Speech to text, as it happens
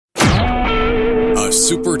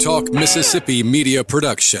SuperTalk Mississippi Media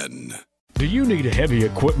Production. Do you need heavy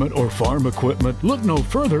equipment or farm equipment? Look no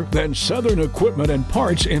further than Southern Equipment and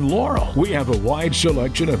Parts in Laurel. We have a wide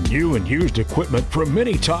selection of new and used equipment from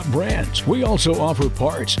many top brands. We also offer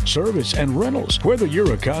parts, service, and rentals. Whether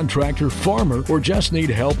you're a contractor, farmer, or just need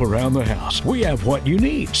help around the house, we have what you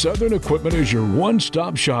need. Southern Equipment is your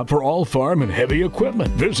one-stop shop for all farm and heavy equipment.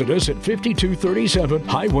 Visit us at 5237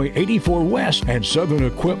 Highway 84 West and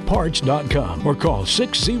SouthernEquipParts.com or call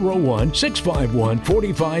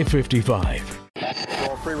 601-651-4555.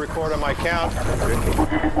 I'll pre-record on my count.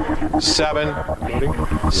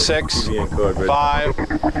 7, 6, 5,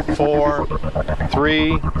 4,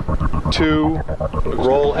 3, 2.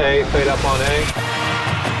 Roll A, fade up on A.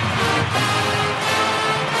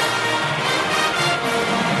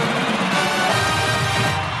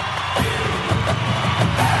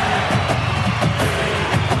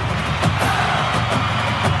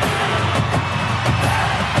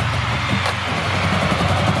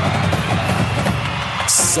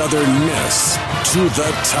 Southern Miss to the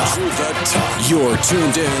top. You're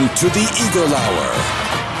tuned in to the Eagle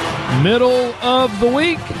Hour. Middle of the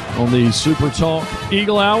week on the SuperTalk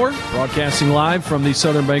Eagle Hour, broadcasting live from the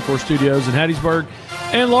Southern Bancorp Studios in Hattiesburg.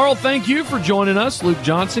 And Laurel, thank you for joining us. Luke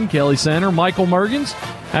Johnson, Kelly Sander, Michael Mergens.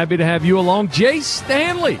 Happy to have you along. Jay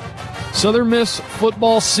Stanley, Southern Miss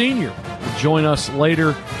football senior, will join us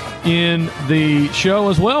later in the show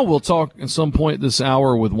as well. We'll talk at some point this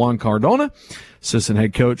hour with Juan Cardona, assistant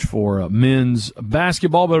head coach for men's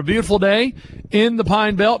basketball. But a beautiful day in the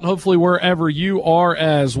Pine Belt, and hopefully wherever you are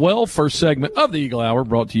as well. First segment of the Eagle Hour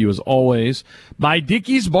brought to you as always by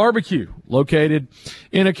Dickey's Barbecue, located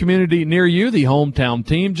in a community near you, the hometown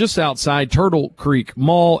team, just outside Turtle Creek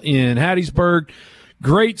Mall in Hattiesburg.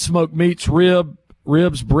 Great smoked meats, ribs,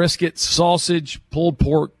 briskets, sausage, pulled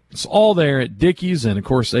pork. It's all there at Dickey's, and of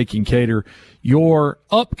course they can cater your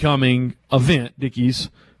upcoming event. Dickey's,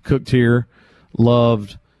 cooked here,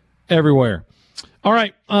 loved everywhere. All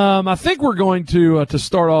right, I think we're going to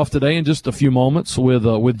start off today in just a few moments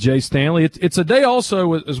with Jay Stanley. It's a day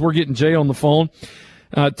also as we're getting Jay on the phone.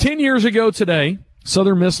 10 years ago today,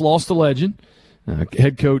 Southern Miss lost a legend.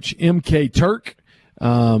 Head coach M.K. Turk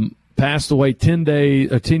passed away 10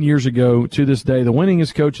 years ago to this day. The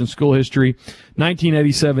winningest coach in school history,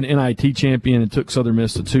 1987 NIT champion, and took Southern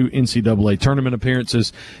Miss to 2 NCAA tournament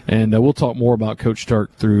appearances. And we'll talk more about Coach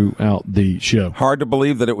Turk throughout the show. Hard to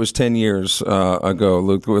believe that it was 10 years ago,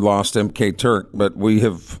 Luke, we lost M.K. Turk, but we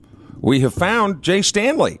have found Jay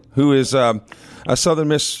Stanley, who is a Southern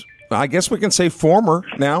Miss, I guess we can say former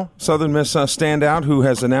now Southern Miss standout, who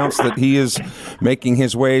has announced that he is making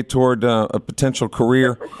his way toward a potential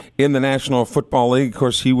career in the National Football League. Of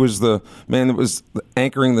course, he was the man that was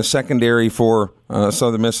anchoring the secondary for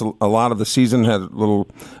Southern Miss a lot of the season, had a little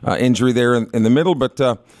injury there in the middle, but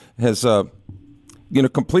has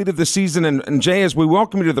completed the season. And Jay, as we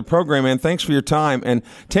welcome you to the program, man, thanks for your time, and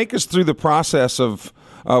take us through the process of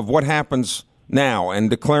what happens now and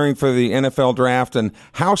declaring for the NFL draft and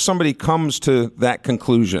how somebody comes to that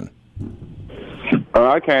conclusion.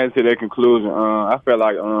 I came to that conclusion. I felt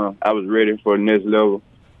like I was ready for the next level.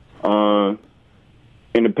 In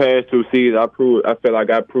the past 2 seasons, I felt like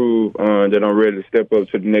I proved that I'm ready to step up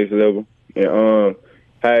to the next level. And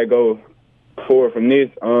how I go forward from this,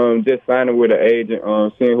 just signing with an agent,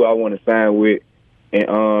 seeing who I want to sign with,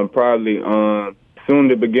 and probably soon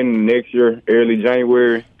the beginning of next year, early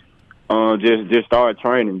January, just start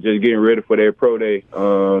training, just getting ready for that pro day,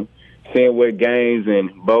 seeing what games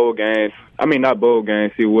and bowl games, not bowl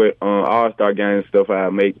games, see what all-star games and stuff I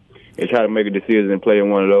make, and try to make a decision and play in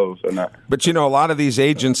one of those or not. But, a lot of these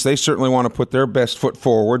agents, they certainly want to put their best foot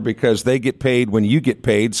forward because they get paid when you get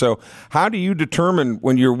paid. So how do you determine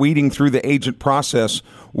when you're weeding through the agent process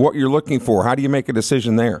what you're looking for? How do you make a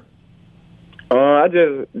decision there? I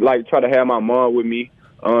just, try to have my mom with me,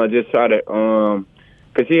 just try to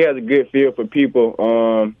because she has a good feel for people,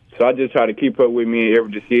 so I just try to keep her with me in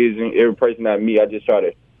every decision, every person I meet. I just try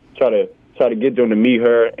to get them to meet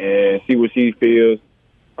her and see what she feels,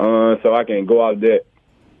 so I can go out there.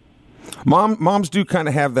 Moms do kind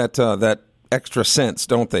of have that extra sense,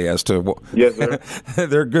 don't they? As to yes, sir.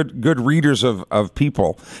 They're good readers of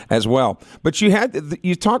people as well. But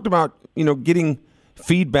you talked about getting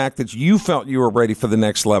feedback that you felt you were ready for the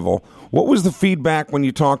next level. What was the feedback when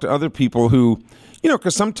you talked to other people who?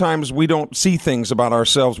 Because sometimes we don't see things about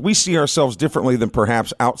ourselves. We see ourselves differently than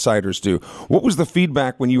perhaps outsiders do. What was the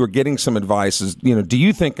feedback when you were getting some advice? Do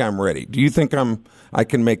you think I'm ready? Do you think I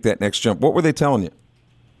can make that next jump? What were they telling you?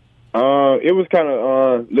 It was kind of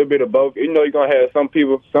a little bit of both. You're going to have some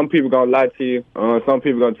people going to lie to you. Some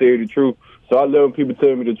people going to tell you the truth. So I love when people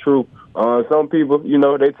tell me the truth. Some people, you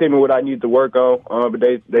know, they tell me what I need to work on, but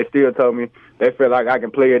they still tell me they feel like I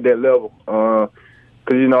can play at that level. Because,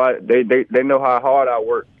 you know, they know how hard I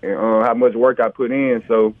work and how much work I put in.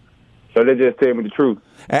 So they just tell me the truth.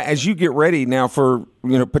 As you get ready now for,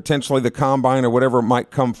 you know, potentially the combine or whatever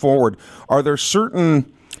might come forward, are there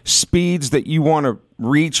certain speeds that you want to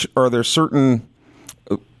reach? Are there certain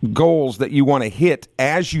goals that you want to hit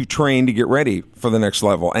as you train to get ready for the next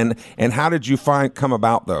level? And how did you come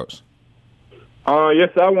about those? Yes,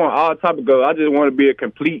 I want all type of goals. I just want to be a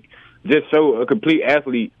complete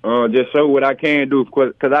athlete. Just show what I can do,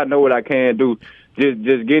 because I know what I can do. Just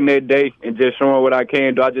getting that day and just showing what I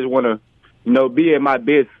can do. I just want to, you know, be at my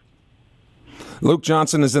best. Luke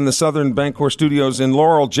Johnson is in the Southern Bancorp Studios in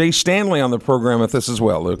Laurel. Jay Stanley on the program with us as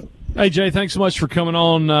well, Luke. Hey, Jay, thanks so much for coming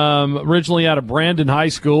on. Originally out of Brandon High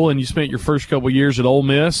School, and you spent your first couple of years at Ole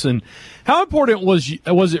Miss. And how important was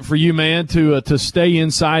it for you, man, to stay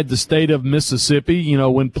inside the state of Mississippi, you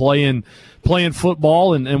know, when playing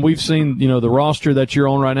football? And we've seen, you know, the roster that you're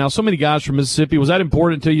on right now. So many guys from Mississippi. Was that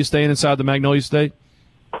important to you, staying inside the Magnolia State?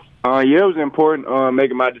 Yeah, it was important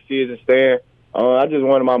making my decision staying. I just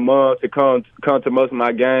wanted my mom to come to most of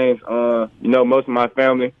my games. You know, most of my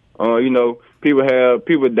family. You know,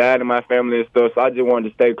 people died in my family and stuff, so I just wanted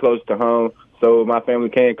to stay close to home so my family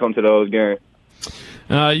can come to those games.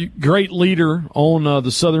 Great leader on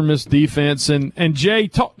the Southern Miss defense, and Jay,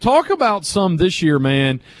 talk about some this year,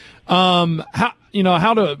 man. How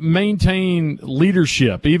to maintain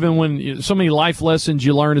leadership, even when so many life lessons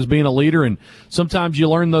you learn as being a leader, and sometimes you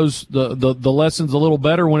learn those the lessons a little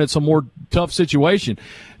better when it's a more tough situation.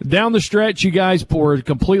 Down the stretch, you guys were a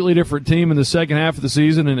completely different team in the second half of the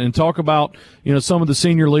season, and talk about, you know, some of the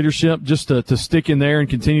senior leadership just to stick in there and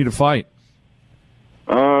continue to fight.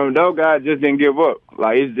 Those guys just didn't give up.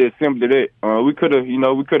 Like, it's just simply that. We could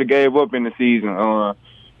have gave up in the season.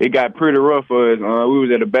 It got pretty rough for us. We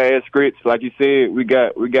was at a bad scratch. Like you said, we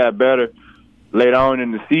got better later on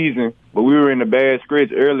in the season, but we were in a bad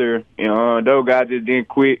scratch earlier. And those guys just didn't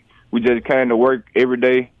quit. We just kind of worked every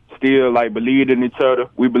day, still like believed in each other.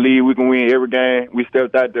 We believe we can win every game. We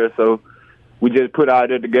stepped out there, so we just put out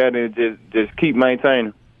there together and just keep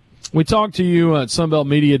maintaining. We talked to you at Sunbelt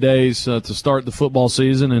Media Days to start the football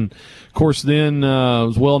season, and of course, then it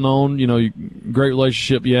was well known. You know, great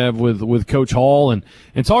relationship you have with Coach Hall, and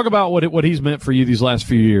talk about what he's meant for you these last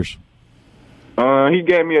few years. He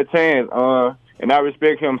gave me a chance, and I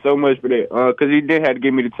respect him so much for that, because he did have to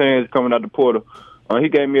give me the chance coming out the portal. He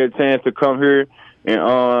gave me a chance to come here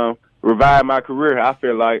and revive my career. I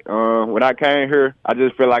feel like when I came here, I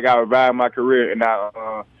just feel like I revived my career, and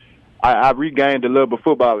I regained the love of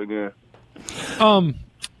football again.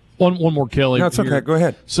 One more, Kelly. No, it's okay. Go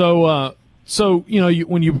ahead. So you know,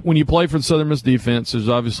 when you play for the Southern Miss defense, there's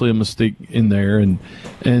obviously a mystique in there,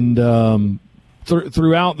 and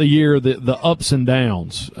throughout the year, the ups and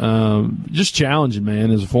downs, just challenging, man.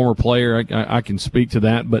 As a former player, I can speak to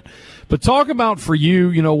that. But talk about for you,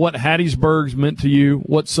 you know, what Hattiesburg's meant to you,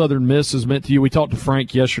 what Southern Miss has meant to you. We talked to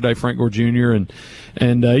Frank yesterday, Frank Gore Jr.,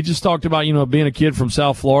 and he just talked about, you know, being a kid from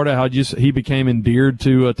South Florida, how he became endeared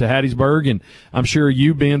to Hattiesburg, and I'm sure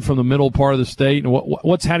you being from the middle part of the state, and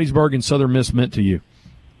what's Hattiesburg and Southern Miss meant to you?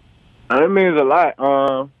 It means a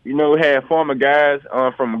lot. You know, we had former guys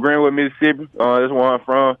from Greenwood, Mississippi. That's where I'm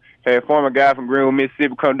from. Had former guys from Greenwood,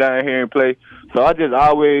 Mississippi come down here and play. So I just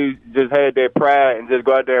always just had that pride and just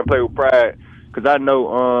go out there and play with pride. Because I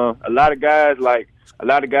know a lot of guys,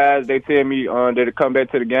 they tell me that come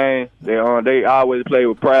back to the game, they always play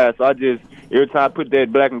with pride. So I just, every time I put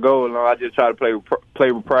that black and gold on, I just try to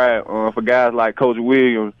play with pride for guys like Coach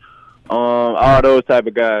Williams, all those type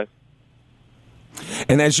of guys.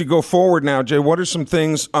 And as you go forward now, Jay, what are some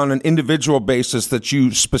things on an individual basis that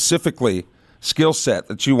you specifically, skill set,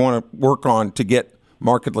 that you want to work on to get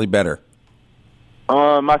markedly better?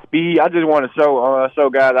 My speed. I just want to show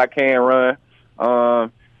guys I can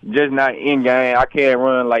run. Just not in game. I can't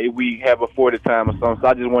run like if we have a 40 time or something. So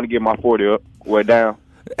I just want to get my 40 up or down.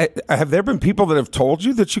 Have there been people that have told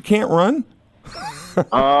you that you can't run?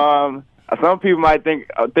 Some people might think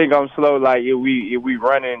I'm slow, like if we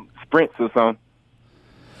running sprints or something.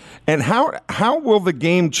 And how will the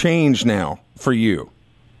game change now for you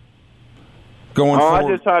going forward?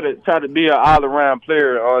 I just try to be an all-around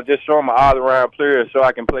player. Just show them an all-around player so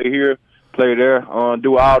I can play here, play there,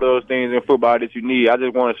 do all those things in football that you need. I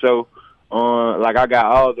just want to show like I got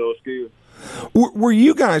all those skills. Were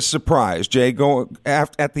you guys surprised, Jay, going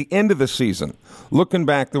at the end of the season? Looking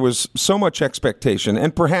back, there was so much expectation,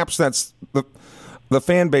 and perhaps that's the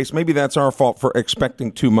fan base, maybe that's our fault for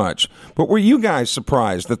expecting too much. But were you guys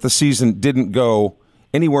surprised that the season didn't go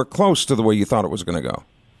anywhere close to the way you thought it was going to go?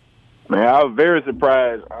 Man, I was very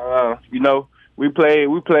surprised. We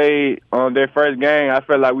played on their first game. I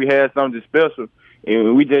felt like we had something special,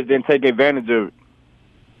 and we just didn't take advantage of it.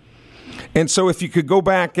 And so if you could go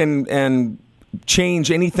back and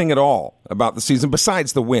change anything at all about the season,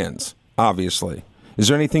 besides the wins, obviously, is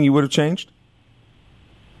there anything you would have changed?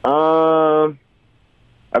 I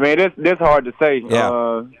mean, that's hard to say.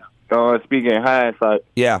 Yeah. Speaking in hindsight.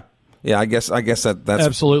 Yeah. Yeah, I guess that's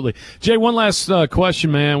absolutely. Jay, one last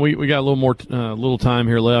question, man. We got a little time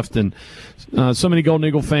here left, and so many Golden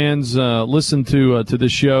Eagle fans listen to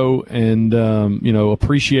this show and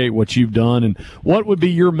appreciate what you've done. And what would be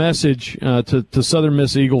your message to Southern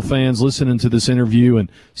Miss Eagle fans listening to this interview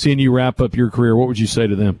and seeing you wrap up your career? What would you say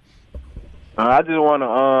to them? I just want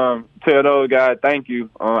to tell those guys thank you,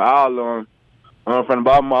 all of them. From the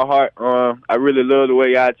bottom of my heart, I really love the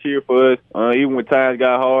way y'all cheer for us. Even when times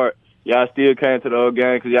got hard, y'all still came to the old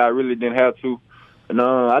game because y'all really didn't have to. And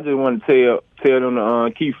I just want to tell them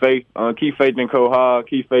to keep faith in Coach Hall,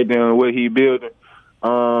 keep faith in what he building.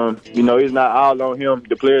 It's not all on him.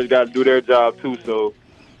 The players got to do their job too. So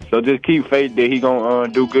just keep faith that he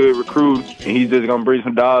gonna do good recruiting, and he's just gonna bring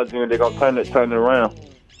some dollars in. They're gonna turn it around.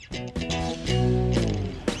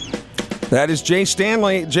 That is Jay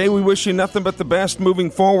Stanley. Jay, we wish you nothing but the best moving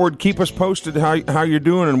forward. Keep us posted how you're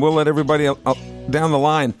doing, and we'll let everybody down the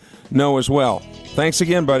line know as well. Thanks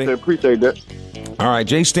again, buddy. I appreciate that. All right,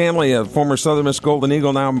 Jay Stanley, a former Southern Miss Golden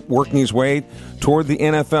Eagle, now working his way toward the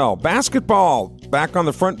NFL. Basketball, back on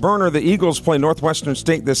the front burner. The Eagles play Northwestern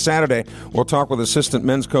State this Saturday. We'll talk with assistant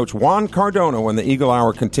men's coach Juan Cardona when the Eagle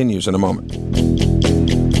Hour continues in a moment.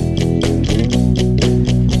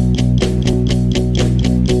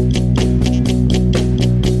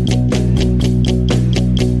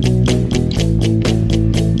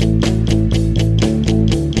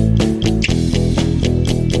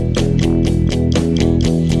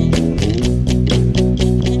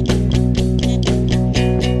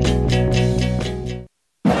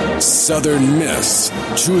 Southern Miss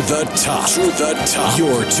to the top. To the top.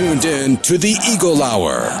 You're tuned in to the Eagle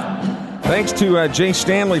Hour. Thanks to Jay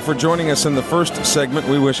Stanley for joining us in the first segment.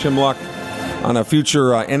 We wish him luck on a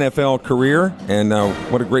future NFL career, and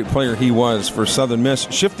what a great player he was for Southern Miss.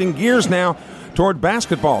 Shifting gears now toward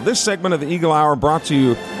basketball. This segment of the Eagle Hour brought to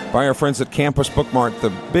you by our friends at Campus Bookmart,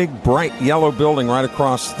 the big, bright yellow building right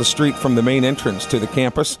across the street from the main entrance to the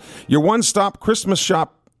campus. Your one-stop Christmas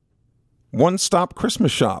shop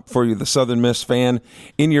for you, the Southern Miss fan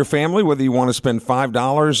in your family, whether you want to spend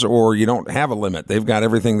 $5 or you don't have a limit. They've got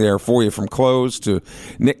everything there for you, from clothes to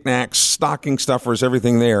knickknacks, stocking stuffers,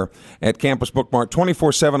 everything there at Campus Bookmart,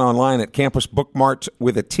 24/7 online at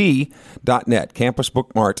campusbookmart.net,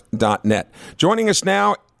 campusbookmart.net. Joining us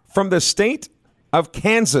now from the state of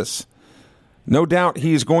Kansas. No doubt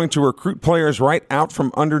he's going to recruit players right out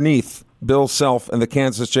from underneath Bill Self and the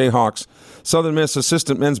Kansas Jayhawks. Southern Miss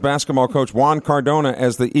assistant men's basketball coach Juan Cardona,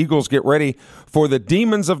 as the Eagles get ready for the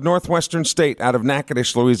Demons of Northwestern State out of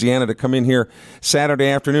Natchitoches, Louisiana, to come in here Saturday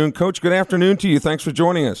afternoon. Coach, good afternoon to you. Thanks for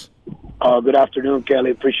joining us. Good afternoon, Kelly.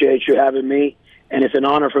 Appreciate you having me, and it's an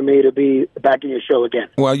honor for me to be back in your show again.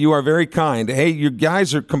 Well, you are very kind. Hey, you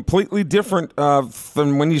guys are completely different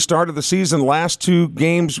than when you started the season. Last two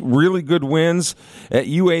games, really good wins at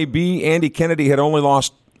UAB. Andy Kennedy had only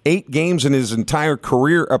lost 8 games in his entire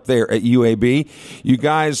career up there at UAB. You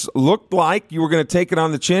guys looked like you were going to take it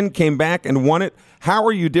on the chin, came back and won it. How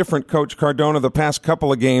are you different, Coach Cardona, the past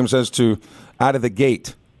couple of games as to out of the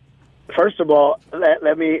gate? First of all,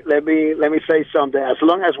 let me say something. As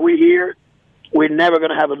long as we're here, we're never going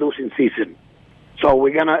to have a losing season. So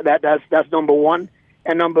we're gonna that's number one.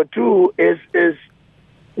 And number two is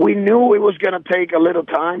we knew it was going to take a little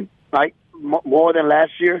time, right, more than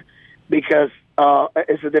last year, because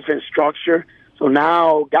it's a different structure. So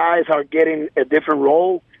now guys are getting a different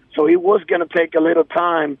role. So it was going to take a little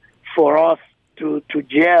time for us to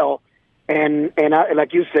gel. And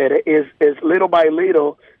like you said, is little by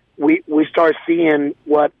little we start seeing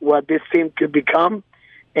what this team could become.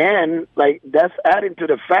 And like that's adding to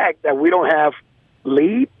the fact that we don't have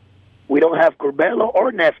Lee, we don't have Corbello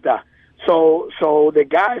or Nefta. So the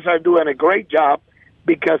guys are doing a great job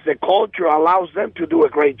because the culture allows them to do a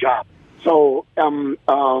great job. So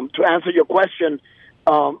to answer your question,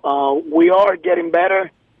 we are getting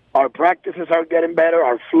better. Our practices are getting better.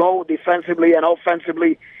 Our flow defensively and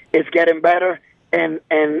offensively is getting better. And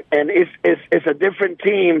it's a different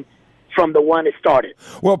team from the one it started.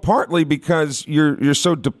 Well, partly because you're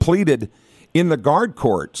so depleted in the guard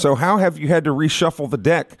court. So how have you had to reshuffle the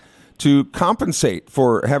deck to compensate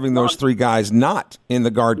for having those three guys not in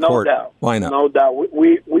the guard court lineup. No doubt.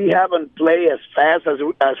 We haven't played as fast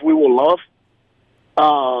as we would love,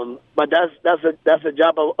 but that's a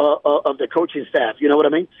job of the coaching staff. You know what I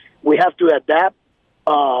mean? We have to adapt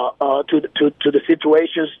to the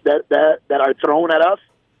situations that are thrown at us,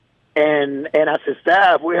 and as a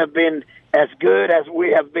staff, we have been as good as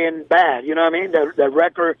we have been bad. You know what I mean? The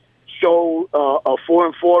record show a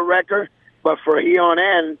 4-4 record, but for here on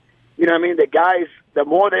end, you know what I mean? The guys, the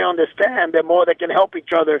more they understand, the more they can help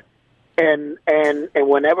each other. And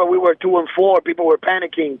whenever we were 2-4, people were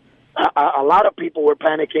panicking. A lot of people were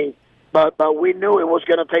panicking, but we knew it was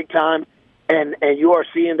going to take time, and you are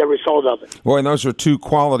seeing the result of it. Boy, and those are two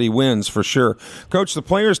quality wins for sure. Coach, the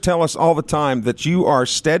players tell us all the time that you are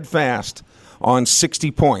steadfast on 60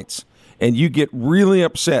 points, and you get really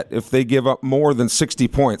upset if they give up more than 60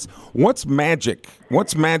 points. What's magic?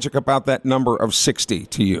 What's magic about that number of 60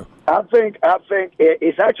 to you? I think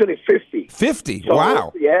it's actually 50. 50? So,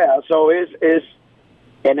 wow. Yeah, so it's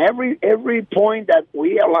and every point that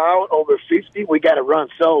we allow over 50, we got to run.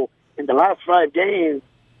 So in the last 5 games,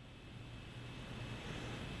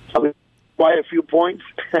 quite a few points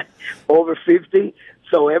over 50.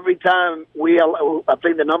 So every time I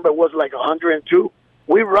think the number was like 102.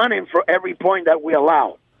 We're running for every point that we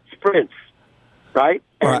allow. Sprints, right?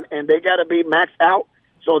 And they got to be maxed out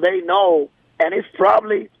so they know. And it's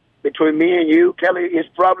probably, between me and you, Kelly, it's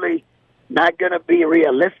probably not going to be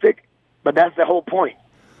realistic, but that's the whole point.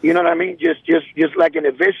 You know what I mean? Just like in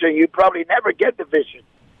a vision, you probably never get the vision,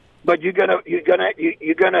 but you're gonna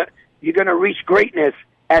reach greatness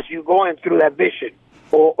as you're going through that vision,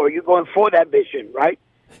 or you're going for that vision, right?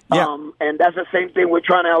 Yeah. And that's the same thing. We're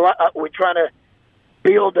trying to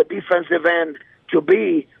build the defensive end to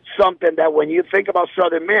be something that when you think about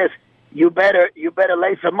Southern Miss, you better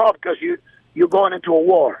lace them up because you're going into a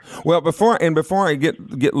war. Well, before I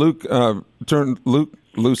get Luke turn Luke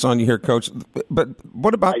loose on you here, Coach. But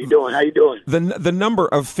what about How you doing? The number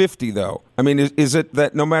of 50 though? I mean, is it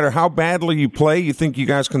that no matter how badly you play, you think you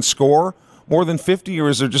guys can score more than 50, or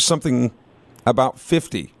is there just something about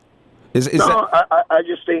 50? Is no, that? I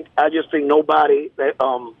just think nobody.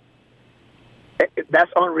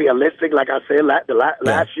 That's unrealistic. Like I said,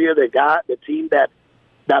 last year the team that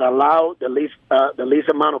allowed the least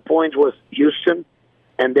amount of points was Houston,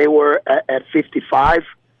 and they were at 55.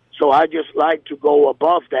 So I just like to go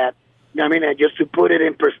above that. You know what I mean? And just to put it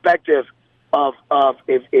in perspective of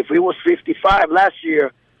if it was 55 last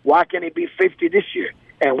year, why can't it be 50 this year?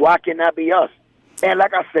 And why can't that be us? And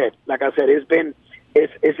like I said,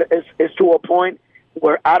 it's to a point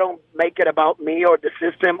where I don't make it about me or the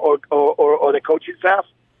system or the coaching staff,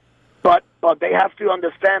 but they have to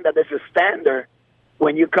understand that there's a standard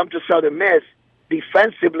when you come to Southern Miss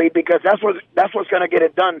defensively, because that's what's going to get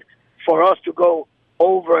it done for us to go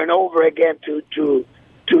over and over again to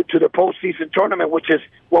the postseason tournament, which is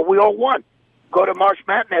what we all want. Go to March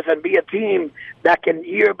Madness and be a team that can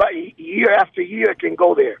year after year can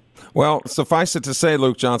go there. Well, suffice it to say,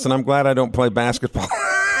 Luke Johnson, I'm glad I don't play basketball.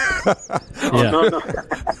 No.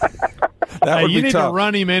 That would you be need tough. to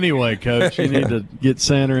run him anyway, Coach. You need to get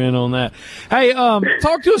Santa in on that. Hey,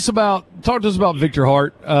 talk to us about Victor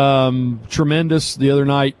Hart. Tremendous the other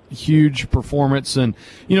night, huge performance, and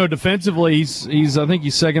defensively, he's I think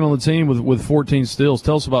he's second on the team with 14 steals.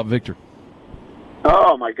 Tell us about Victor.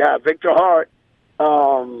 Oh my God, Victor Hart.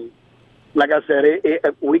 Like I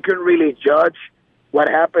said, we couldn't really judge what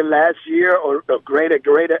happened last year or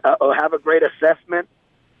have a great assessment.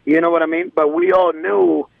 You know what I mean? But we all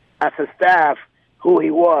knew as a staff who he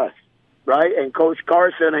was, right? And Coach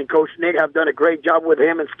Carson and Coach Nick have done a great job with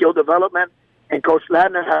him in skill development, and Coach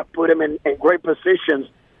Ladner have put him in great positions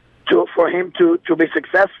for him to be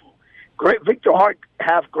successful. Victor Hart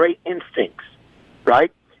have great instincts,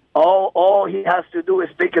 right? All he has to do is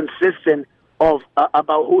be consistent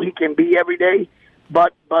about who he can be every day.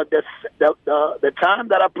 But the time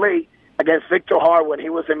that I played against Victor Hart when he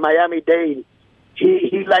was in Miami-Dade,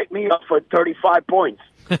 he lighted me up for 35 points.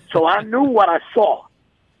 So I knew what I saw.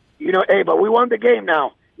 Hey, but we won the game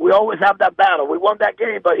now. We always have that battle. We won that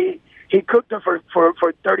game, but he cooked him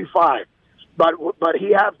for 35. But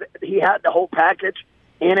he had the whole package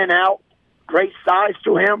in and out, great size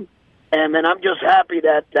to him. And then I'm just happy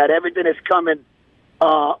that everything is coming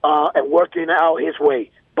and working out his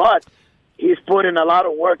way. But he's put in a lot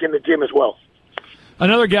of work in the gym as well.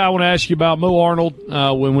 Another guy I want to ask you about, Mo Arnold.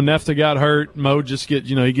 When Nefta got hurt, Mo just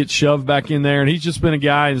he gets shoved back in there, and he's just been a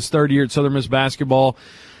guy in his third year at Southern Miss basketball.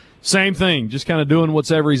 Same thing, just kind of doing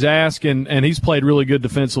whatever he's asked, and he's played really good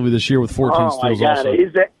defensively this year with 14 steals. Oh my God, also.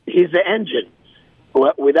 he's the engine.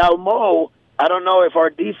 Without Mo, I don't know if our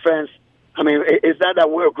defense. I mean, it's not that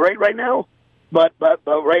we're great right now, but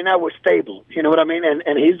right now we're stable. You know what I mean?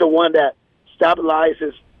 And he's the one that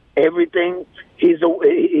stabilizes everything. He's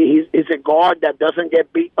a guard that doesn't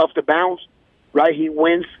get beat off the bounce, right? He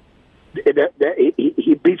wins.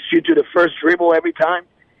 He beats you to the first dribble every time,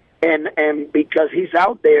 and because he's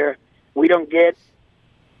out there, we don't get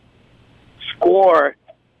score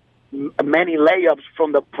many layups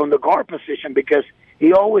from the guard position because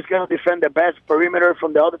he always going to defend the best perimeter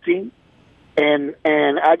from the other team, and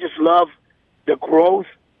I just love the growth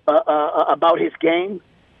about his game,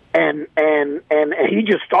 and he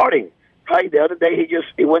just starting right. The other day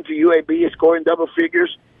he went to UAB, scoring double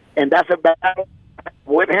figures, and that's a battle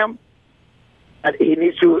with him. And he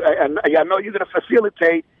needs to. I know you're going to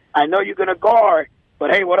facilitate. I know you're going to guard. But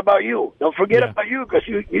hey, what about you? Don't forget about you because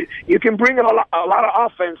you can bring a lot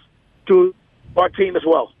of offense to our team as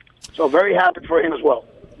well. So very happy for him as well.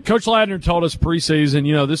 Coach Ladner told us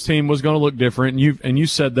preseason, this team was going to look different, and you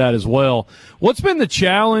said that as well. What's been the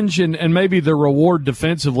challenge and maybe the reward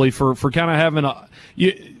defensively for kind of having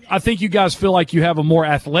I think you guys feel like you have a more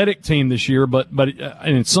athletic team this year, but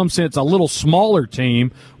in some sense a little smaller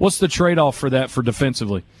team. What's the trade-off for that for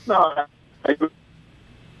defensively? No, I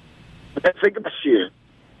think this year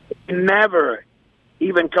we never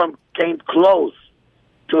even came close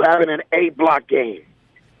to having an 8-block game.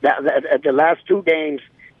 That the last 2 games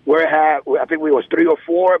I think we was 3 or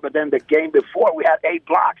 4, but then the game before we had 8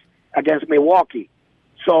 blocks against Milwaukee.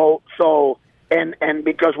 So and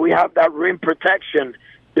because we have that rim protection,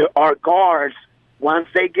 our guards, once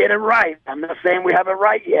they get it right, I'm not saying we have it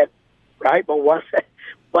right yet, right? But once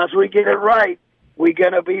we get it right, we're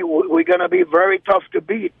gonna be very tough to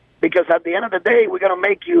beat because at the end of the day, we're gonna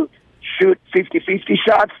make you shoot 50-50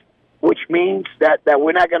 shots, which means that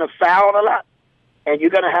we're not gonna foul a lot, and you're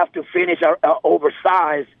gonna have to finish our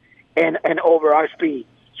oversized and over our speed.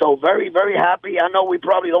 So very, very happy. I know we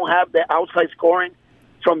probably don't have the outside scoring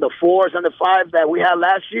from the 4s and the 5s that we had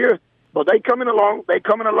last year, but they coming along,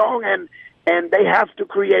 and they have to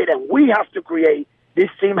create, and we have to create. This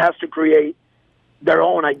team has to create their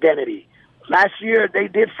own identity. Last year, they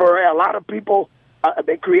did for a lot of people.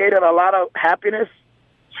 They created a lot of happiness.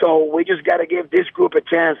 So we just got to give this group a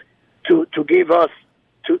chance to give us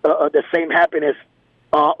the same happiness,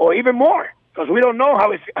 or even more, because we don't know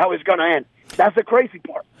how it's going to end. That's the crazy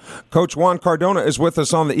part. Coach Juan Cardona is with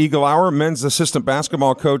us on the Eagle Hour, men's assistant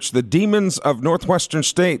basketball coach. The Demons of Northwestern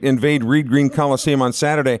State invade Reed Green Coliseum on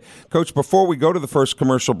Saturday. Coach, before we go to the first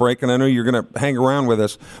commercial break, and I know you're going to hang around with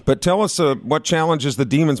us, but tell us what challenges the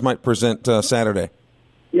Demons might present Saturday.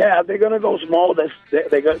 Yeah, they're going to go small.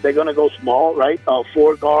 They're going to go small, right?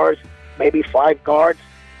 4 guards, maybe 5 guards.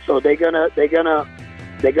 So they're gonna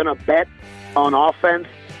bet on offense,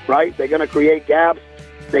 right? They're gonna create gaps.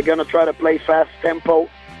 They're gonna try to play fast tempo.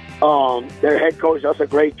 Their head coach does a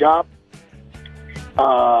great job,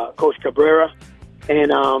 Coach Cabrera,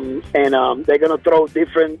 and they're gonna throw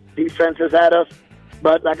different defenses at us.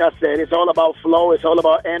 But like I said, it's all about flow. It's all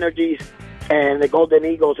about energies. And the Golden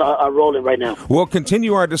Eagles are rolling right now. We'll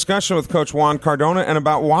continue our discussion with Coach Juan Cardona and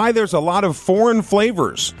about why there's a lot of foreign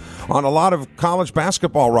flavors on a lot of college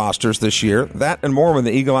basketball rosters this year. That and more when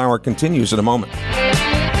the Eagle Hour continues in a moment.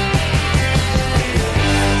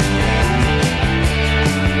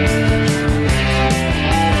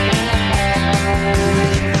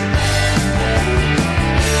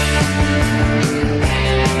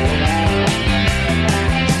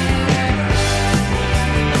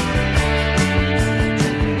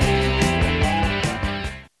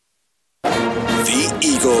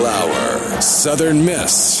 Southern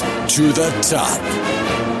Miss to the top.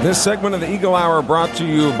 This segment of the Eagle Hour brought to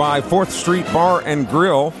you by 4th Street Bar and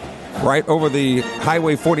Grill, right over the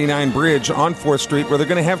Highway 49 bridge on 4th Street, where they're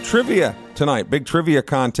going to have trivia tonight. Big trivia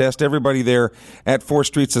contest. Everybody there at 4th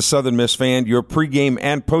Street's a Southern Miss fan. Your pregame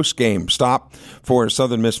and postgame stop for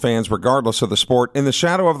Southern Miss fans, regardless of the sport. In the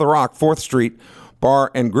shadow of the rock, 4th Street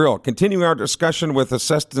Bar and Grill. Continuing our discussion with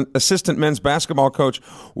assistant men's basketball coach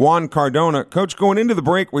Juan Cardona. Coach, going into the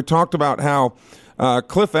break, we talked about how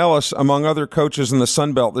Cliff Ellis, among other coaches in the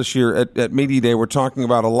Sun Belt this year at Media Day, we're talking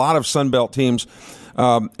about a lot of Sun Belt teams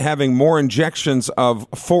having more injections of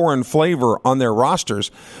foreign flavor on their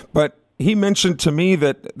rosters. But he mentioned to me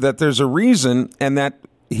that there's a reason, and that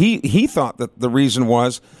he thought that the reason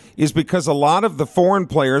is because a lot of the foreign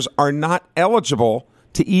players are not eligible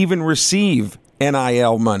to even receive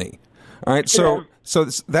NIL money. All right, so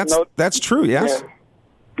that's true. Yes, yeah,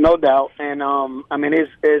 no doubt. And I mean,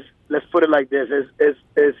 it's let's put it like this: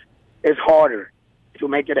 it's harder to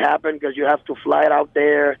make it happen because you have to fly it out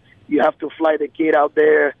there. You have to fly the kid out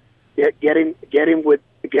there, get him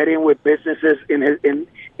get in with businesses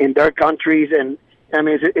in their countries, and I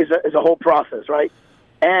mean it's a whole process, right?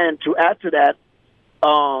 And to add to that,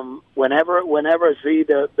 whenever see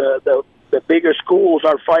the bigger schools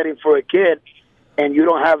are fighting for a kid, and you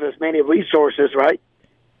don't have as many resources, right?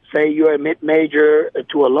 Say you're a mid-major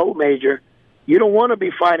to a low major, you don't want to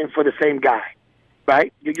be fighting for the same guy,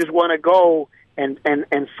 right? You just want to go and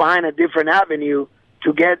find a different avenue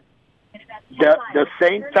to get the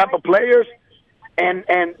same type of players, and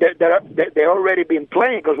they're already been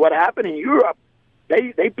playing, because what happened in Europe,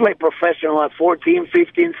 they play professional at 14,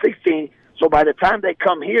 15, 16. So by the time they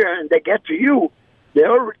come here and they get to you, they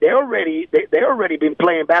already been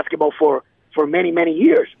playing basketball for many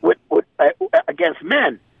years with against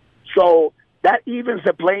men. So that evens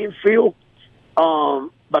the playing field.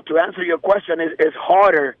 But to answer your question, it's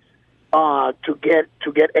harder to get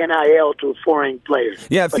NIL to foreign players.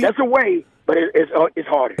 Yeah, but that's a way. But it's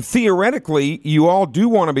harder. Theoretically, you all do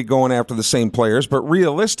want to be going after the same players, but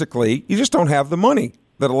realistically, you just don't have the money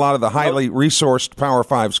that a lot of the highly resourced Power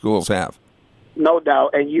 5 schools have. No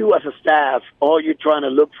doubt. And you as a staff, all you're trying to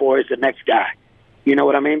look for is the next guy. You know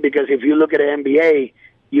what I mean? Because if you look at the NBA,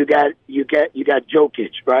 you got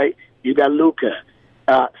Jokic, right? You got Luka,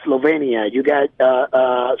 Slovenia. You got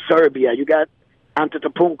Serbia. You got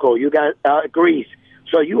Antetokounmpo. You got Greece.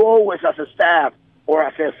 So you always, as a staff, or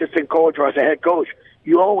as an assistant coach or as a head coach,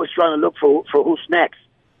 you always trying to look for who's next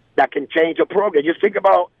that can change a program. Just think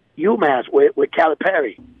about UMass with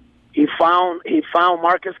Calipari. He found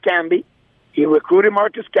Marcus Camby. He recruited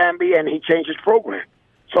Marcus Camby, and he changed his program.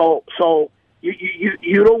 So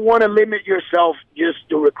you don't want to limit yourself just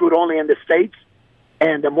to recruit only in the States.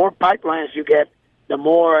 And the more pipelines you get, the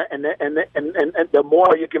more and the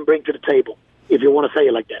more you can bring to the table, if you want to say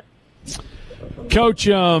it like that. Coach,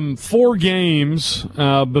 4 games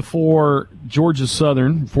before Georgia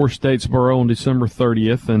Southern, before Statesboro on December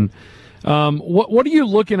 30th. And what are you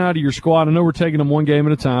looking out of your squad? I know we're taking them one game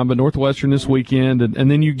at a time, but Northwestern this weekend,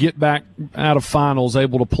 and then you get back out of finals,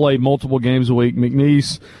 able to play multiple games a week,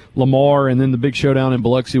 McNeese, Lamar, and then the big showdown in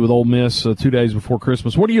Biloxi with Ole Miss 2 days before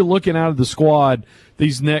Christmas. What are you looking out of the squad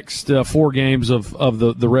these next 4 games of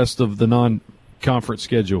the rest of the non-conference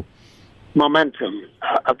schedule? Momentum.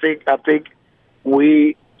 I think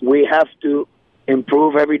we have to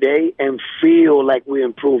improve every day and feel like we're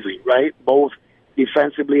improving, right? Both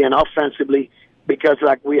defensively and offensively, because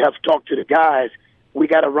like we have talked to the guys, we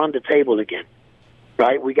got to run the table again,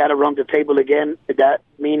 right? We got to run the table again. That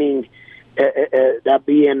meaning that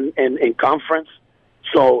be in conference.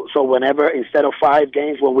 So whenever, instead of 5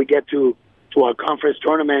 games, when we get to our conference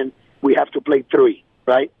tournament, we have to play 3,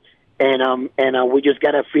 right? And we just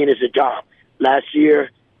got to finish the job. Last year,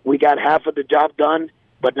 we got half of the job done,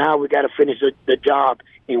 but now we got to finish the job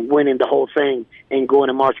in winning the whole thing and going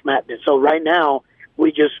to March Madness. So right now,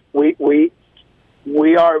 we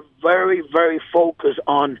are very, very focused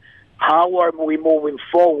on how are we moving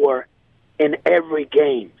forward in every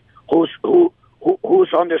game. Who's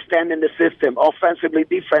understanding the system, offensively,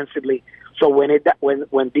 defensively. So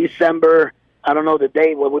when December, I don't know the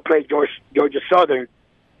day when we play Georgia Southern,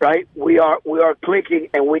 right? We are clicking,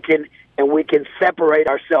 and we can separate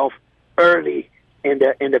ourselves early in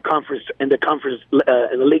the conference in the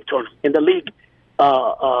league tournament, in the league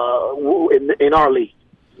in our league.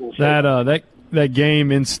 That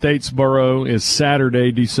game in Statesboro is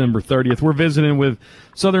Saturday, December 30th. We're visiting with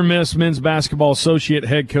Southern Miss men's basketball associate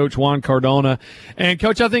head coach Juan Cardona. And,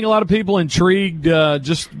 Coach, I think a lot of people intrigued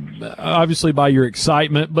just obviously by your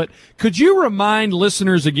excitement. But could you remind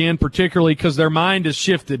listeners again, particularly because their mind has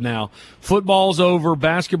shifted now? Football's over,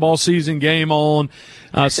 basketball season, game on.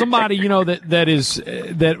 Somebody,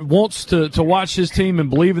 that wants to watch this team and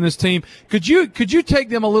believe in this team. Could you take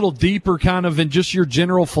them a little deeper kind of in just your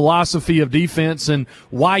general philosophy of defense and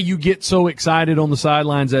why you get so excited on the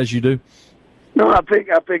sidelines as you do? No, I think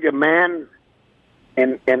a man,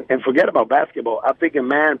 and forget about basketball, I think a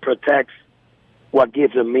man protects what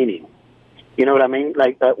gives him meaning. You know what I mean?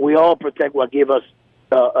 Like we all protect what gives us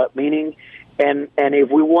meaning, and if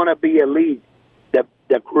we want to be elite,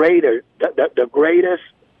 the greatest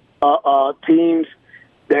teams,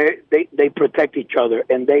 they protect each other,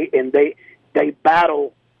 and they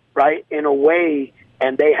battle, right, in a way,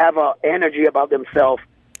 and they have an energy about themselves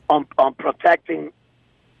on protecting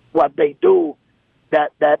what they do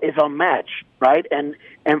that is unmatched, right? And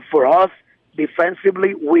for us,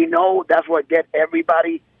 defensively, we know that's what get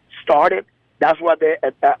everybody started. That's what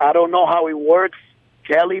I don't know how it works,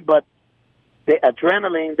 Kelly, but the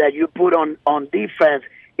adrenaline that you put on defense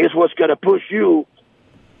is what's going to push you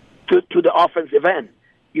to the offensive end.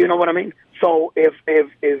 You know what I mean? So if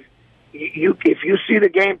you see the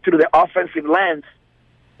game through the offensive lens,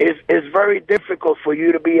 it's very difficult for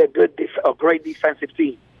you to be a great defensive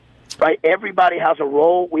team, right? Everybody has a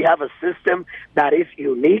role. We have a system that is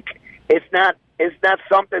unique. It's not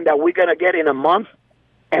something that we're gonna get in a month,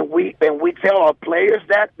 and we tell our players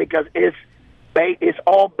that because it's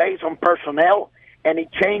all based on personnel, and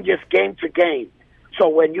it changes game to game. So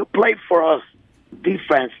when you play for us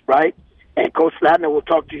defense, right? And Coach Ladner will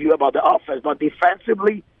talk to you about the offense, but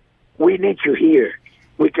defensively, we need you here.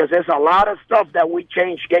 Because there's a lot of stuff that we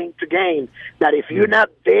change game to game that if you're not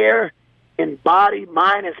there in body,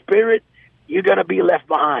 mind, and spirit, you're going to be left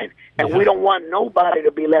behind. And we don't want nobody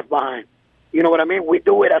to be left behind. You know what I mean? We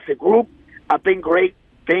do it as a group. I think great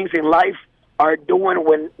things in life are doing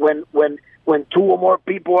when two or more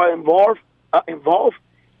people are involved.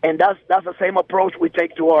 And that's the same approach we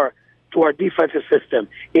take to our defensive system.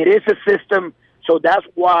 It is a system, so that's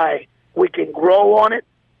why we can grow on it.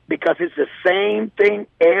 Because it's the same thing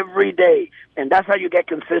every day. And that's how you get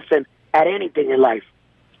consistent at anything in life.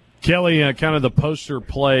 Kelly, kind of the poster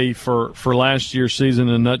play for last year's season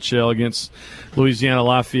in a nutshell against Louisiana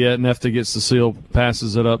Lafayette. Nefta gets the seal,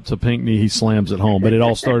 passes it up to Pinckney. He slams it home. But it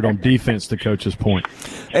all started on defense, to Coach's point.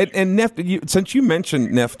 And Nefta, since you mentioned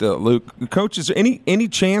Nefta, Luke, Coach, is there any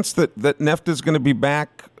chance that Nefta is going to be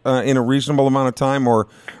back in a reasonable amount of time? Or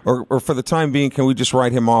for the time being, can we just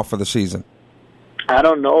write him off for the season? I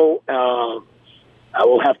don't know. I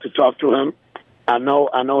will have to talk to him. I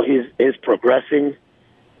know he's progressing,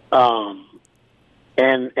 and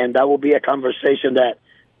that will be a conversation that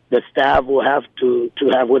the staff will have to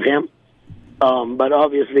have with him. But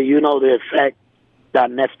obviously, the effect that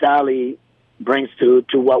Neftali brings to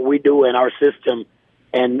what we do in our system,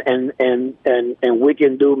 and we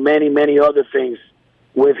can do many other things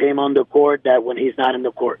with him on the court that when he's not in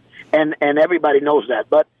the court, and everybody knows that,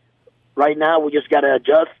 but. Right now, we just got to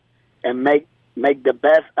adjust and make the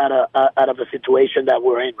best out of the situation that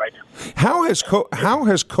we're in right now. How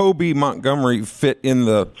has Kobe Montgomery fit in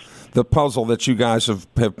the puzzle that you guys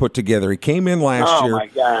have put together? He came in last year, my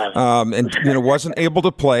God. And wasn't able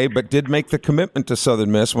to play, but did make the commitment to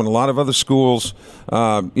Southern Miss when a lot of other schools,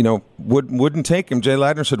 wouldn't take him. Jay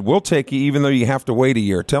Ladner said, "We'll take you, even though you have to wait a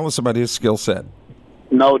year." Tell us about his skill set.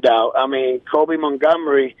 No doubt. I mean, Kobe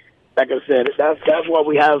Montgomery, like I said, that's why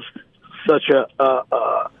we have such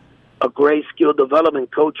a great skill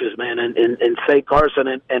development coaches, man, and Say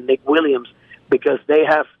Carson and Nick Williams, because they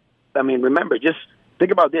have. I mean, remember, just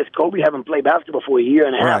think about this: Kobe haven't played basketball for a year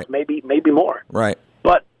and a half, maybe more. Right.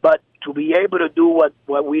 But to be able to do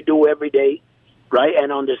what we do every day, right,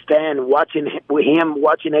 and understand watching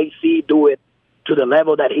AC do it to the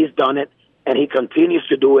level that he's done it, and he continues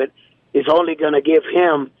to do it, is only going to give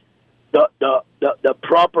him the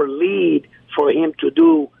proper lead for him to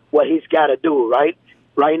do what he's got to do, right?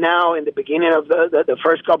 Right now, in the beginning of the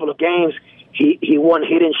first couple of games, he won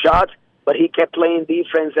hitting shots, but he kept playing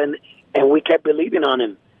defense, and we kept believing on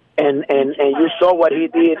him. And you saw what he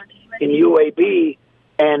did in UAB,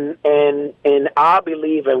 and I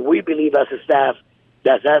believe, and we believe as a staff,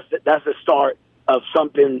 that's the start of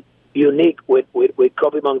something unique with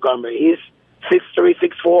Kobe Montgomery. He's 6'3",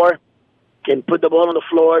 6'4", can put the ball on the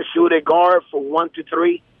floor, shoot a guard for 1 to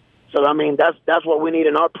 3. So, I mean, that's what we need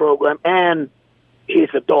in our program, and he's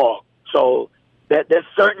a dog. So there's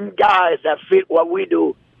certain guys that fit what we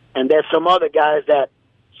do, and there's some other guys that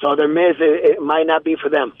Southern Miss, it might not be for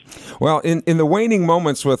them. Well, in the waning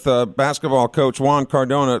moments with basketball coach Juan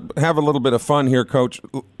Cardona, have a little bit of fun here, Coach.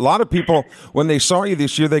 A lot of people, when they saw you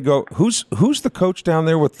this year, they go, "Who's the coach down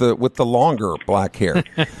there with the longer black hair?"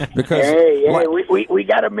 Because we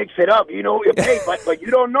got to mix it up, Hey, but you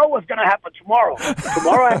don't know what's going to happen tomorrow.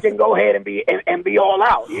 Tomorrow I can go ahead and be all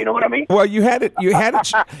out. You know what I mean? Well, you had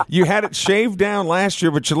it shaved down last year,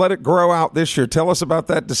 but you let it grow out this year. Tell us about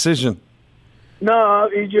that decision. No,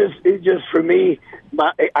 it's just for me.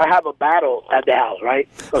 I have a battle at the house, right?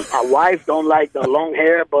 Because my wife don't like the long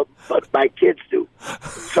hair, but my kids do.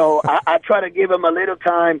 So I try to give them a little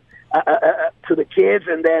time to the kids,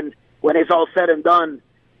 and then when it's all said and done,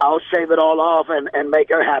 I'll shave it all off and make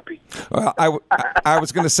her happy. Well, I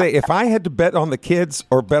was going to say, if I had to bet on the kids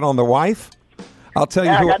or bet on the wife, I'll tell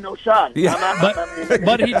you. I got no shot. Yeah.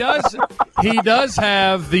 But he does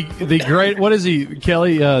have the great, what is he,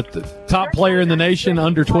 Kelly, top player in the nation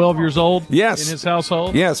under 12 years old? Yes. In his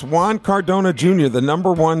household? Yes, Juan Cardona Jr., the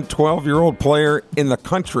number one 12-year-old player in the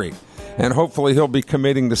country. And hopefully he'll be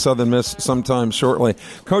committing to Southern Miss sometime shortly.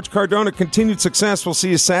 Coach Cardona, continued success. We'll see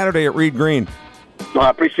you Saturday at Reed Green. Well, I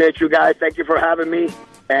appreciate you guys. Thank you for having me,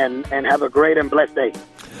 and have a great and blessed day.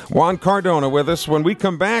 Juan Cardona with us. When we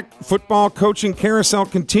come back, football coaching carousel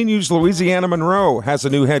continues. Louisiana Monroe has a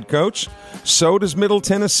new head coach. So does Middle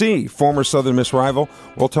Tennessee, former Southern Miss rival.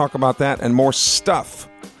 We'll talk about that and more stuff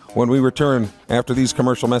when we return after these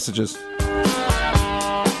commercial messages.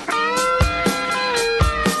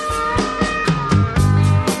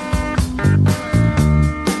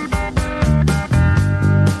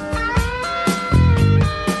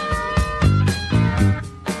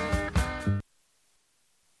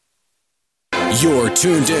 You're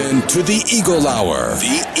tuned in to the Eagle Hour.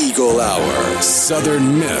 The Eagle Hour.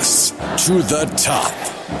 Southern Miss to the top.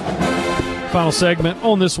 Final segment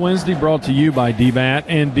on this Wednesday brought to you by DBAT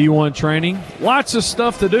and D1 Training. Lots of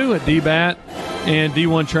stuff to do at DBAT and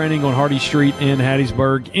D1 Training on Hardy Street in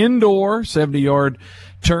Hattiesburg. Indoor 70-yard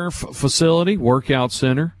turf facility, workout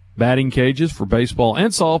center, batting cages for baseball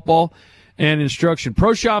and softball, and instruction.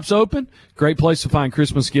 Pro Shop's open. Great place to find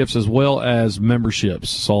Christmas gifts as well as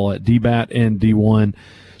memberships. It's all at DBAT and D1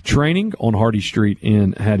 Training on Hardy Street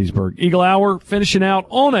in Hattiesburg. Eagle Hour finishing out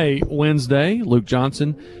on a Wednesday. Luke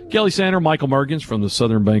Johnson, Kelly Sander, Michael Mergens from the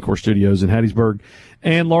Southern Bancorp Studios in Hattiesburg,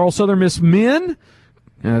 and Laurel Southern Miss men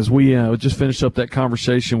as we just finished up that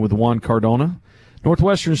conversation with Juan Cardona.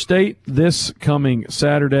 Northwestern State this coming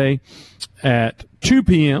Saturday at 2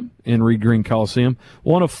 p.m. in Reed Green Coliseum.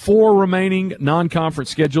 One of 4 remaining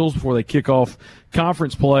non-conference schedules before they kick off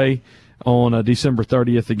conference play on December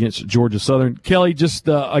 30th against Georgia Southern. Kelly, just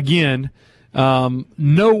again,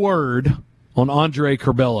 no word on Andre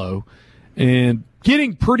Curbelo, and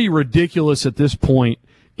getting pretty ridiculous at this point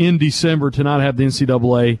in December to not have the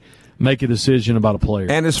NCAA make a decision about a player.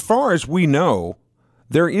 And as far as we know,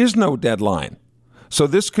 there is no deadline. So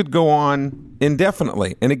this could go on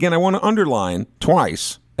indefinitely. And again, I want to underline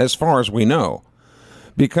twice, as far as we know.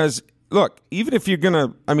 Because, look, even if you're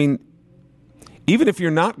not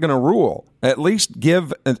going to rule, at least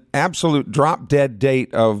give an absolute drop-dead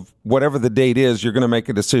date of whatever the date is, you're going to make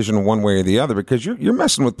a decision one way or the other, because you're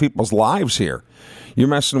messing with people's lives here. You're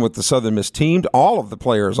messing with the Southern Miss team, all of the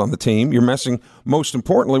players on the team. You're messing, most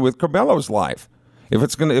importantly, with Curbelo's life. If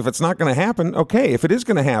it's not going to happen, okay. If it is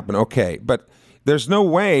going to happen, okay. But there's no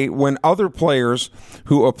way when other players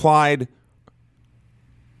who applied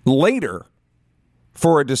later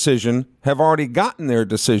for a decision have already gotten their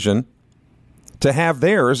decision, to have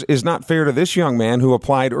theirs is not fair to this young man who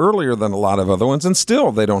applied earlier than a lot of other ones, and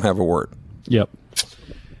still they don't have a word. Yep.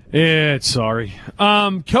 It's sorry.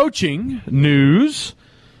 Coaching news.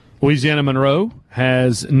 Louisiana Monroe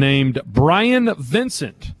has named Brian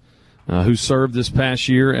Vincent, who served this past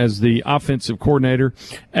year as the offensive coordinator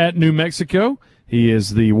at New Mexico. He is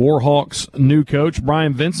the Warhawks' new coach.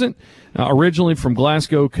 Brian Vincent, originally from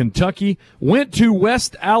Glasgow, Kentucky, went to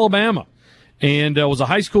West Alabama and was a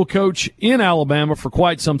high school coach in Alabama for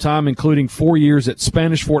quite some time, including 4 years at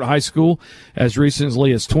Spanish Fort High School as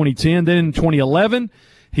recently as 2010. Then in 2011,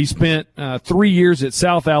 he spent 3 years at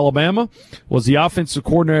South Alabama, was the offensive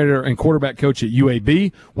coordinator and quarterback coach at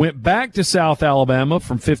UAB, went back to South Alabama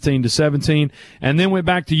from 15 to 17, and then went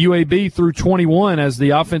back to UAB through 21 as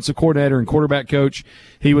the offensive coordinator and quarterback coach.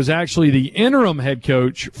 He was actually the interim head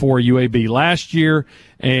coach for UAB last year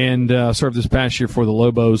and served this past year for the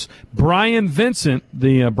Lobos. Brian Vincent,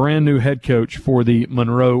 the brand new head coach for the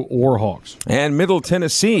Monroe Warhawks. And Middle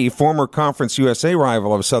Tennessee, former Conference USA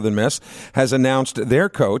rival of Southern Miss, has announced their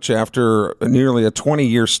coach after nearly a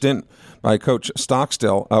 20-year stint by Coach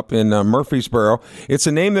Stockstill up in Murfreesboro. It's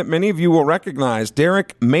a name that many of you will recognize.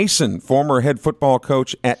 Derek Mason, former head football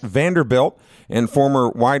coach at Vanderbilt and former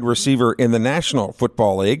wide receiver in the National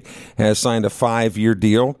Football League, has signed a 5-year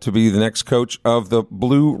deal to be the next coach of the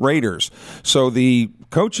Blue Raiders. So the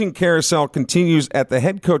coaching carousel continues at the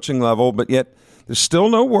head coaching level, but yet there's still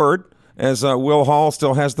no word, as Will Hall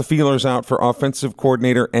still has the feelers out for offensive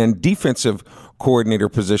coordinator and defensive coordinator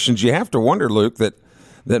positions. You have to wonder, Luke, that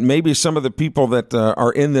maybe some of the people that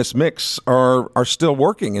are in this mix are still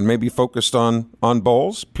working and maybe focused on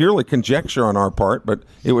bowls. Purely conjecture on our part, but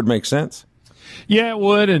it would make sense. Yeah, it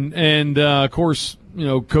would, and of course, you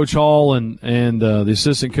know, Coach Hall and the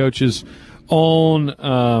assistant coaches on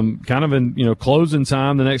kind of in closing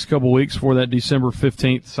time the next couple of weeks for that December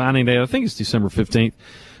 15th signing day. I think it's December 15th.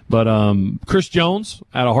 But Chris Jones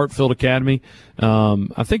out of Hartfield Academy,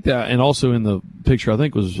 I think that, and also in the picture, I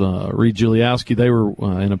think was Reed Juliowski. They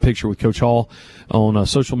were in a picture with Coach Hall on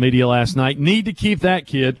social media last night. Need to keep that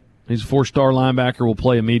kid He's a 4-star linebacker, will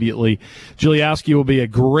play immediately. Juliowski will be a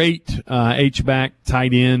great H-back,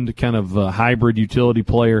 tight end, kind of hybrid utility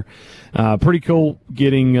player. Pretty cool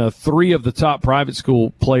getting 3 of the top private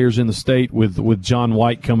school players in the state with John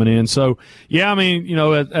White coming in. So, yeah, I mean, you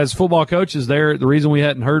know, as football coaches there, the reason we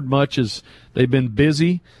hadn't heard much is they've been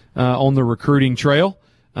busy on the recruiting trail.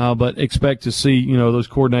 But expect to see, you know, those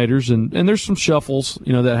coordinators and there's some shuffles,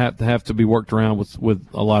 you know, that have to be worked around with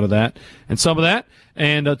a lot of that and some of that.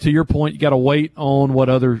 And to your point, you got to wait on what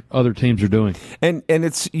other teams are doing. And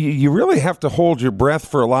it's you really have to hold your breath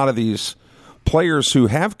for a lot of these players who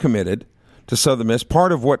have committed to Southern Miss.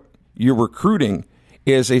 Part of what you're recruiting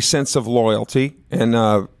is a sense of loyalty and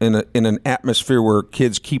in an atmosphere where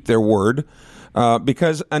kids keep their word.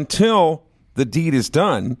 Because until the deed is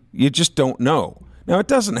done, you just don't know. Now, it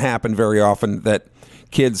doesn't happen very often that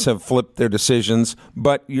kids have flipped their decisions,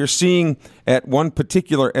 but you're seeing at one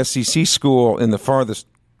particular SEC school in the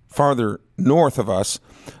farther north of us,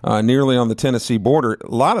 nearly on the Tennessee border,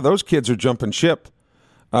 a lot of those kids are jumping ship.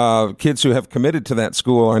 Kids who have committed to that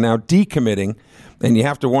school are now decommitting, and you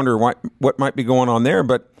have to wonder what might be going on there.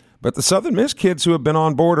 But the Southern Miss kids who have been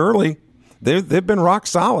on board early, they've been rock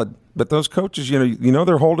solid. But those coaches, you know,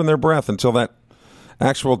 they're holding their breath until that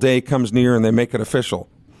actual day comes near and they make it official.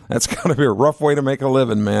 That's got to be a rough way to make a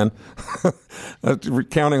living, man.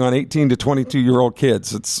 Counting on 18 to 22-year-old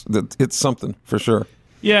kids, it's something for sure.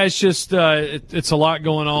 Yeah, it's just it's a lot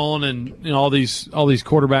going on, and you know all these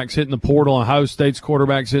quarterbacks hitting the portal. Ohio State's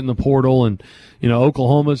quarterbacks hitting the portal, and you know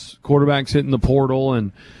Oklahoma's quarterbacks hitting the portal,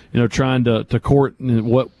 and you know trying to court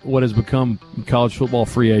what has become college football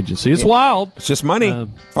free agency. It's wild. It's just money.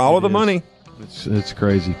 Follow the money. It's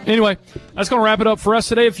crazy. Anyway, that's going to wrap it up for us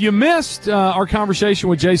today. If you missed our conversation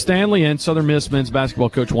with Jay Stanley and Southern Miss men's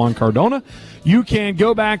basketball coach Juan Cardona, you can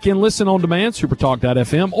go back and listen on demand,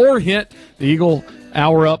 supertalk.fm, or hit the Eagle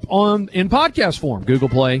Hour up in podcast form, Google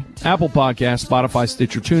Play, Apple Podcasts, Spotify,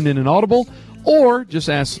 Stitcher, TuneIn, and Audible, or just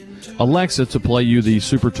ask Alexa to play you the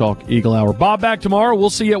SuperTalk Eagle Hour. Bob back tomorrow.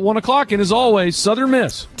 We'll see you at 1 o'clock, and as always, Southern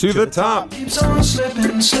Miss to the top. Keeps on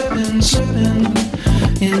slipping, slipping, slipping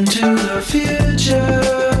into the future.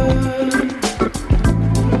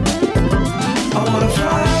 I want to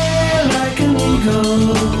fly like an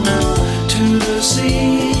eagle to the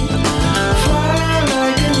sea. Fly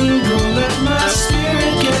like an eagle, let my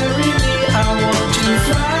spirit carry me. I want to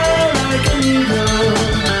fly like an eagle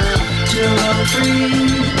till I'm free.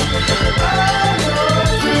 I go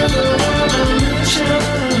through the revolution.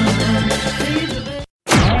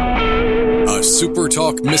 A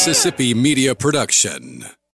SuperTalk Mississippi Media production.